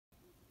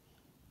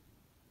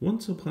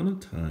Once upon a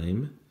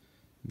time,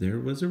 there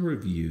was a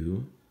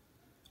review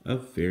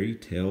of Fairy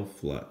Tale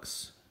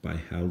Fluxx by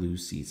How Lou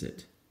Sees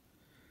It.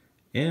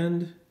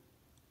 And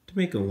to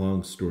make a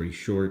long story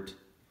short,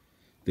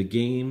 the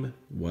game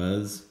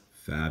was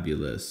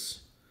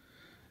fabulous.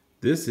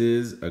 This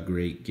is a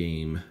great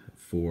game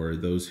for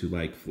those who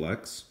like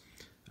Fluxx.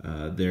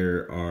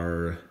 There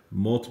are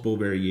multiple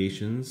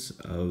variations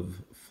of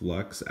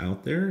Fluxx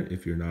out there,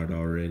 if you're not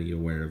already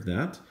aware of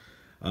that.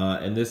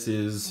 And this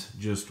is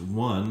just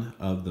one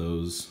of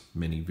those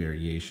many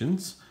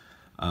variations.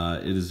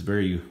 It is a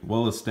very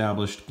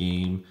well-established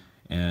game,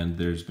 and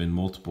there's been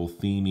multiple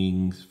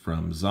themings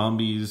from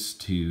zombies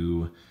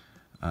to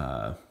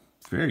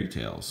fairy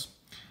tales.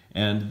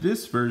 And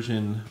this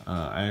version,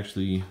 I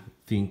actually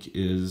think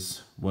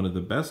is one of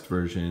the best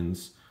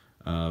versions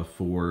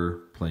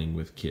for playing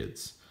with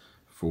kids,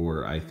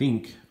 for, I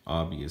think,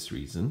 obvious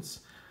reasons,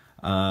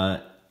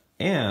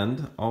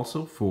 and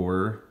also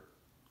for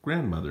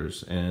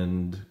grandmothers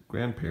and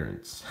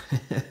grandparents.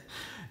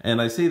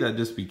 And I say that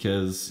just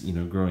because, you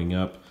know, growing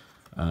up,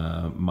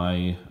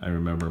 I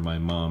remember my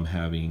mom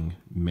having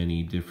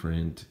many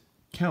different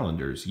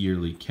calendars,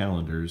 yearly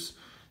calendars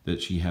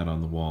that she had on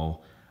the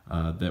wall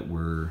that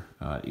were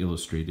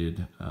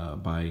illustrated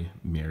by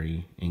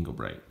Mary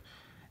Engelbreit.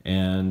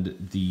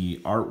 And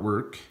the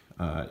artwork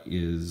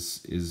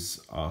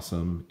is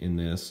awesome in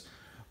this,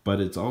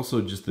 but it's also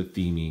just the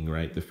theming,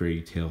 right? The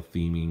fairy tale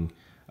theming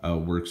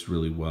works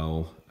really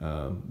well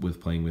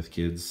with playing with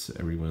kids,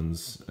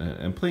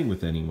 and playing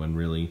with anyone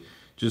really.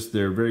 Just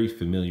they're very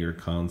familiar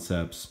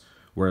concepts,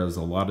 whereas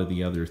a lot of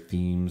the other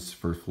themes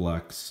for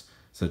Fluxx,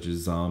 such as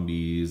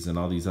zombies and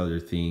all these other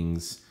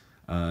things,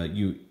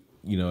 you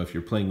know, if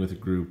you're playing with a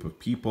group of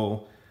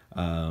people,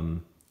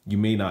 you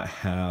may not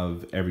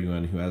have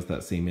everyone who has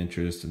that same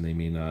interest, and they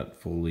may not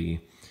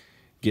fully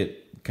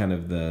get kind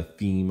of the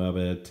theme of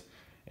it.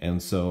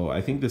 And so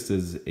I think this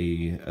is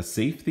a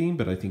safe theme,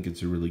 but I think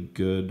it's a really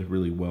good,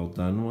 really well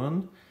done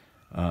one.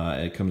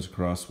 It comes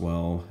across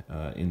well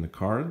in the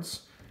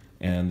cards,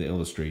 and the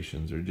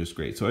illustrations are just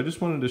great. So I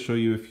just wanted to show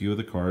you a few of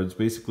the cards.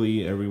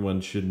 Basically, everyone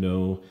should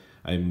know,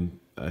 I'm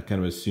kind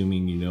of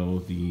assuming you know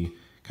the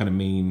kind of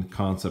main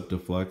concept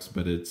of Fluxx,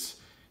 but it's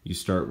you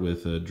start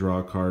with a draw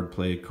a card,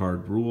 play a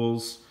card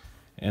rules,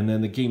 and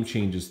then the game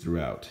changes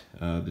throughout.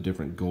 The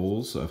different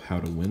goals of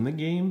how to win the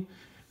game,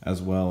 as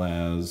well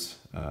as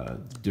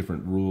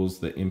different rules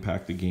that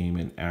impact the game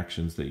and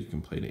actions that you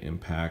can play to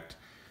impact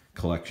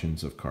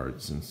collections of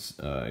cards, and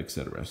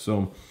etc.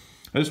 So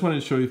I just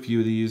wanted to show you a few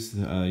of these.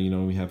 You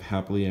know, we have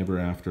Happily Ever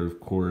After, of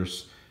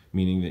course,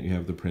 meaning that you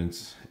have the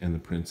prince and the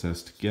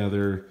princess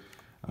together.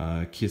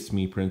 Kiss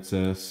Me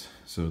Princess,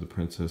 so the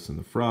princess and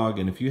the frog.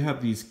 And if you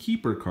have these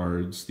keeper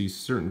cards, these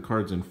certain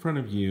cards in front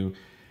of you,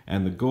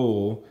 and the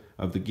goal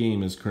of the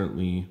game is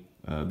currently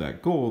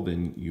that goal,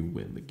 then you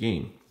win the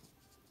game.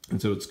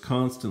 And so it's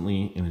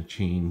constantly in a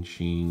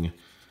changing,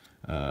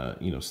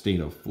 you know, state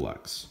of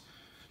flux.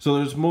 So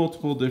there's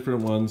multiple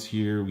different ones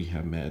here. We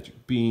have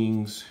Magic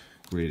Beings,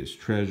 Greatest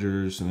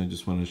Treasures, and I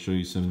just want to show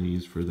you some of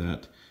these for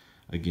that.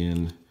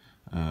 Again,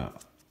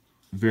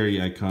 very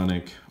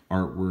iconic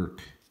artwork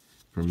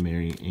from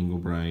Mary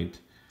Engelbreit.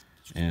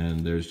 And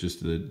there's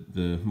just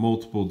the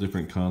multiple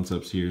different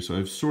concepts here. So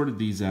I've sorted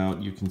these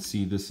out. You can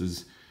see this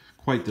is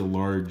quite the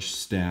large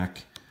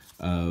stack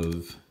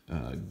of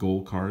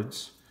goal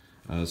cards.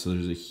 So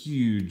there's a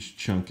huge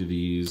chunk of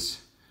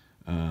these,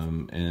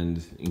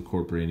 and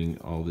incorporating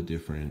all the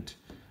different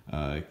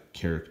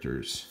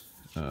characters,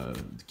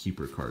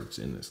 keeper cards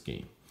in this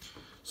game.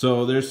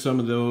 So there's some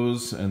of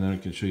those, and then I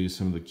can show you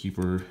some of the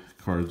keeper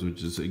cards,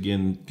 which is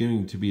again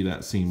going to be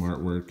that same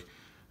artwork,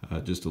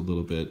 just a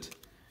little bit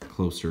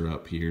closer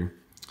up here.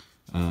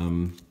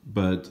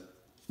 But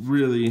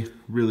really,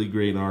 really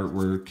great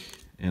artwork,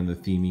 and the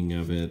theming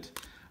of it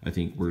I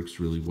think works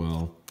really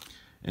well.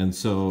 And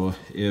so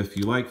if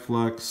you like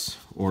Fluxx,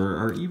 or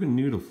are even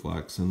new to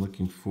Fluxx and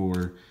looking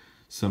for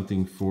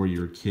something for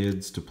your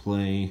kids to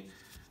play,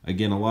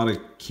 again, a lot of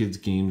kids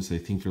games I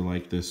think are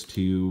like this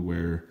too,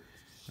 where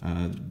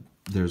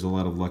there's a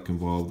lot of luck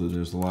involved, and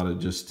there's a lot of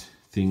just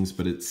things,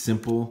 but it's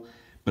simple,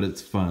 but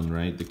it's fun,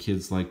 right? The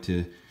kids like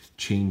to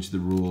change the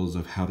rules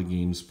of how the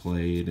game's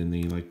played, and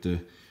they like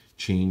to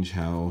change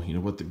how, you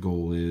know, what the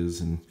goal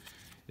is, and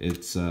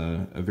it's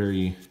a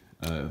very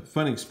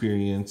fun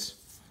experience,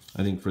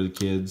 I think, for the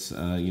kids.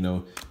 You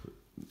know,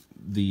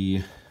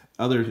 the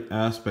other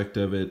aspect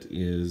of it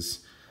is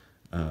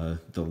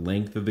the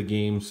length of the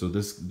game. So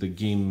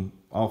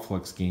all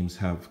Fluxx games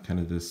have kind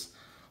of this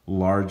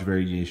large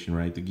variation,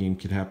 right? The game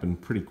could happen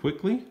pretty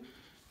quickly,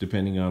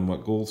 depending on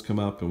what goals come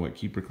up and what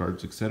keeper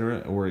cards, etc.,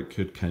 or it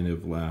could kind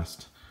of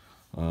last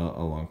a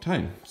long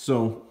time.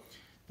 So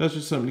that's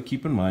just something to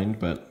keep in mind.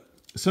 But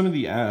some of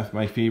the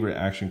my favorite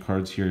action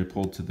cards here I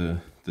pulled to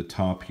the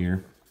top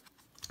here,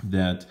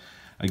 that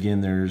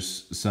again,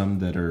 there's some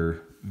that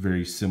are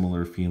very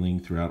similar feeling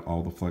throughout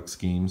all the Fluxx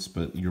games,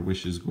 but Your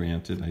Wish is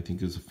Granted, I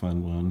think, is a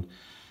fun one.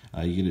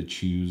 You get to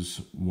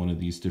choose one of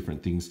these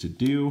different things to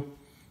do.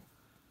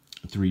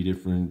 3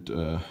 different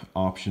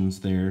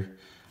options there.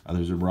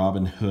 There's a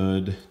Robin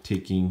Hood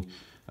taking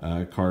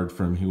a card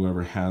from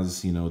whoever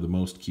has, the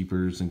most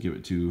keepers and give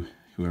it to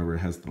whoever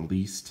has the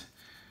least.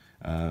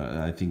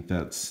 I think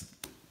that's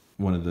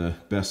one of the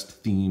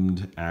best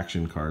themed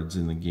action cards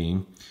in the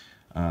game.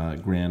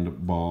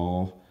 Grand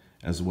Ball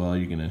as well.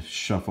 You're going to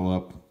shuffle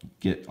up,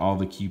 get all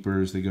the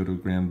keepers, they go to a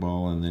Grand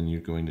Ball, and then you're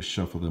going to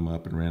shuffle them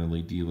up and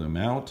randomly deal them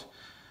out.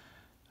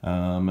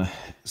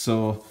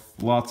 So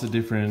lots of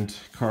different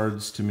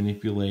cards to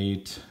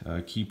manipulate,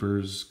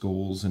 keepers,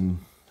 goals in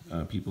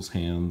people's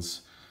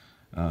hands,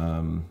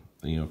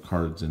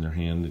 cards in their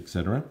hand,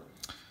 etc.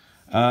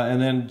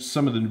 And then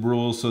some of the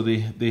rules, so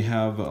they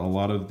have a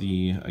lot of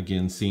the,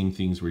 again, same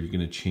things where you're going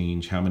to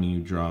change how many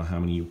you draw, how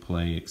many you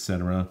play,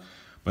 etc.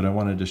 But I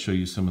wanted to show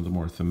you some of the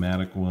more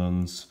thematic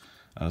ones.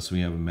 So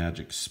we have a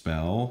magic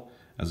spell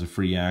as a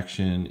free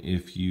action.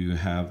 If you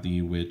have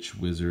the witch,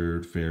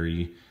 wizard,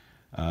 fairy,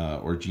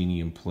 or genie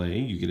in play,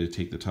 you get to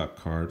take the top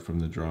card from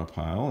the draw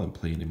pile and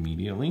play it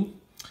immediately.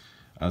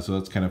 So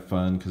that's kind of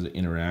fun because it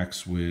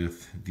interacts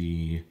with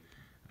the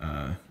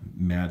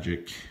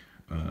magic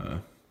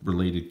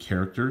related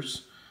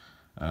characters,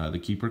 the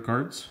keeper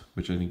cards,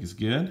 which I think is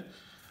good.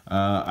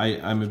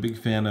 I'm a big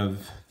fan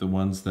of the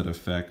ones that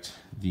affect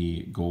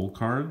the goal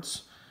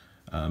cards,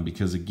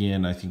 because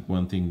again, I think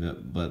one thing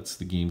that lets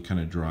the game kind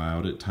of draw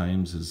out at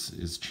times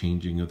is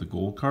changing of the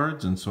goal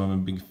cards, and so I'm a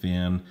big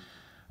fan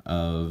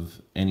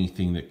of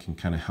anything that can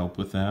kind of help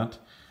with that.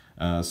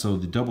 So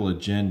the double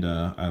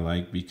agenda I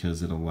like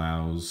because it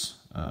allows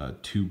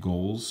 2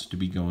 goals to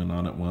be going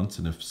on at once,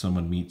 and if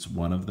someone meets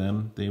one of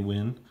them, they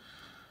win.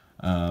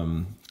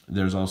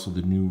 There's also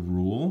the new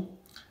rule,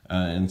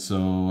 and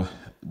so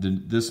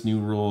this new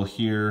rule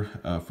here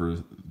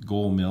for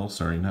goal mill,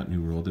 sorry, not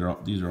new rule,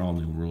 these are all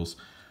new rules.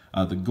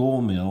 The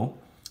goal mill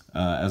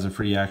as a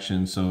free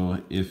action,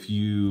 so if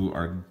you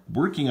are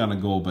working on a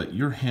goal but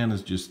your hand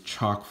is just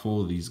chock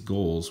full of these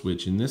goals,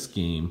 which in this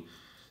game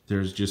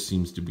there's just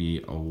seems to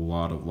be a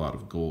lot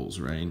of goals,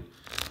 right?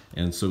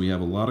 And so we have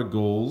a lot of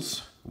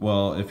goals.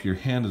 Well, if your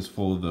hand is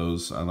full of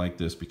those, I like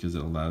this because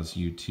it allows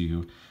you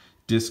to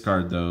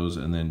discard those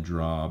and then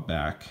draw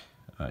back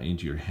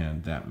into your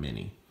hand that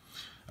many.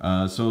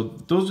 So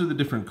those are the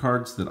different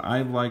cards that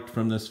I liked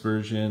from this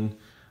version,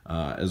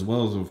 as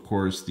well as, of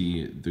course,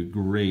 the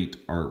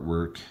great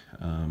artwork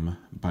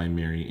by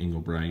Mary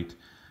Engelbreit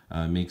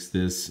makes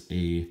this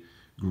a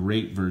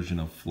great version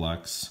of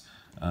Fluxx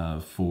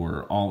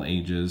for all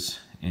ages,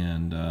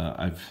 and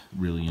I've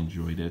really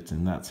enjoyed it,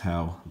 and that's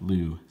how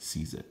Lou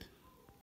sees it.